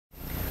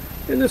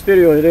In this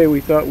video today, we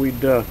thought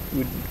we'd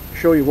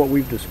show you what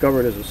we've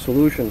discovered as a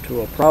solution to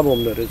a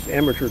problem that as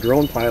amateur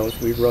drone pilots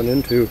we've run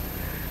into.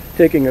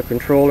 Taking a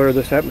controller,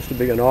 this happens to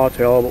be an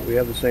Autel, but we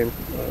have the same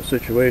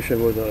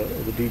situation with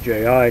the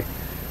DJI.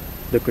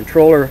 The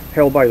controller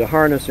held by the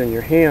harness in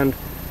your hand,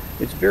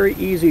 it's very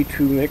easy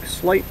to make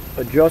slight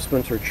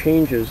adjustments or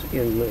changes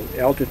in the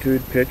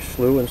altitude, pitch,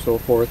 slew, and so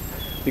forth,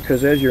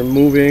 because as you're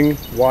moving,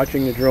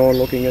 watching the drone,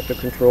 looking at the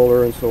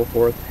controller and so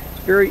forth,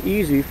 it's very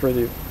easy for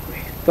the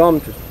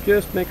thumb to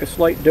just make a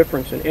slight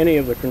difference in any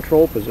of the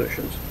control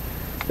positions.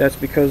 That's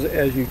because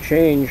as you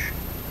change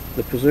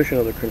the position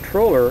of the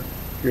controller,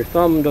 your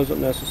thumb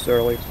doesn't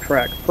necessarily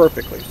track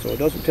perfectly. So it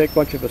doesn't take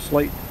much of a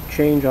slight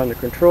change on the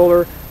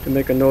controller to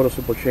make a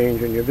noticeable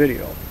change in your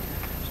video.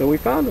 So we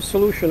found a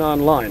solution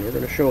online. We're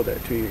going to show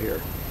that to you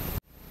here.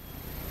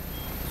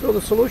 So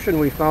the solution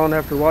we found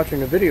after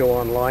watching a video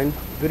online,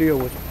 the video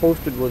was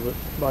posted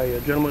by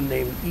a gentleman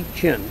named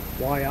Yichin,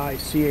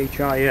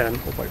 Y-I-C-H-I-N,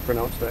 hope I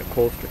pronounced that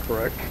close to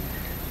correct,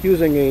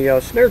 using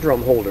a snare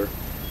drum holder.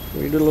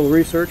 We did a little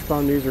research,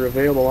 found these are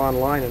available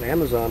online at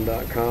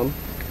Amazon.com.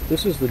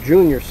 This is the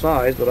junior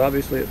size, but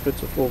obviously it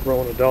fits a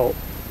full-grown adult.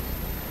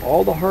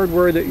 All the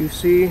hardware that you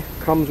see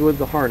comes with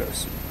the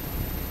harness.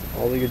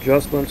 All the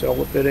adjustments, all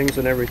the fittings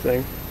and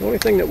everything. The only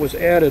thing that was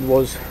added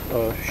was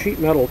a sheet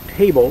metal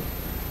table.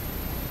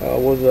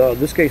 In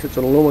this case it's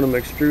an aluminum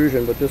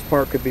extrusion, but this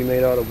part could be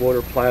made out of wood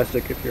or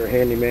plastic. If you're a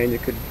handyman, you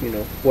could,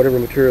 whatever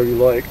material you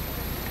like.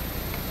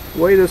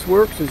 The way this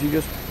works is you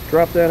just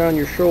drop that on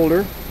your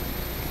shoulder,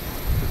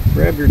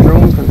 grab your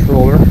drone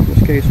controller, in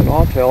this case an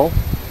Autel.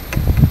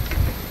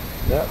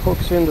 That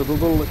hooks into the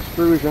little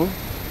extrusion.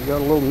 You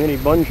got a little mini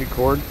bungee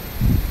cord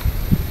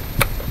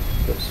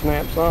that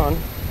snaps on.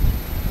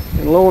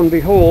 And lo and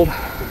behold,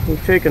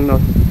 we've taken the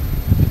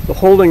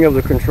holding of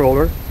the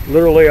controller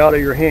literally out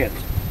of your hands.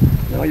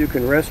 Now you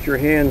can rest your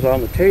hands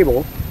on the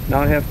table,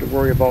 not have to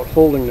worry about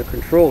holding the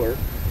controller.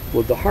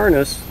 With the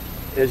harness,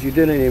 as you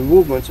did any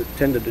movements, it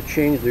tended to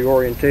change the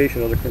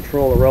orientation of the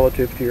controller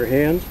relative to your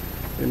hands.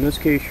 In this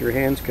case, your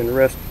hands can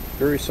rest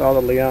very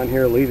solidly on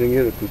here, leaving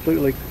you to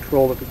completely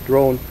control the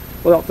drone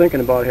without thinking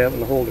about having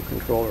to hold the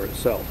controller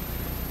itself.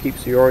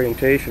 Keeps the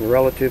orientation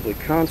relatively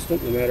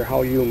constant no matter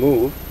how you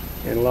move,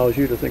 and allows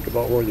you to think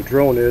about where the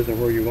drone is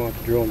and where you want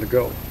the drone to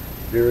go.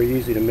 Very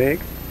easy to make.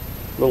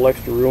 A little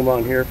extra room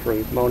on here for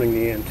mounting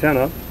the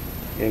antenna,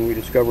 and we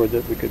discovered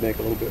that we could make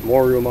a little bit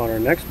more room on our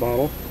next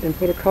model and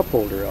put a cup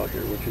holder out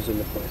here, which is in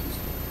the plans.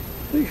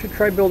 So you should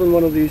try building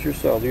one of these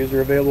yourself. These are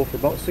available for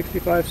about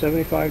 $65,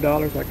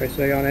 $75, like I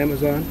say, on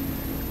Amazon.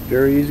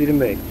 Very easy to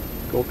make.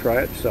 Go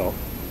try it yourself.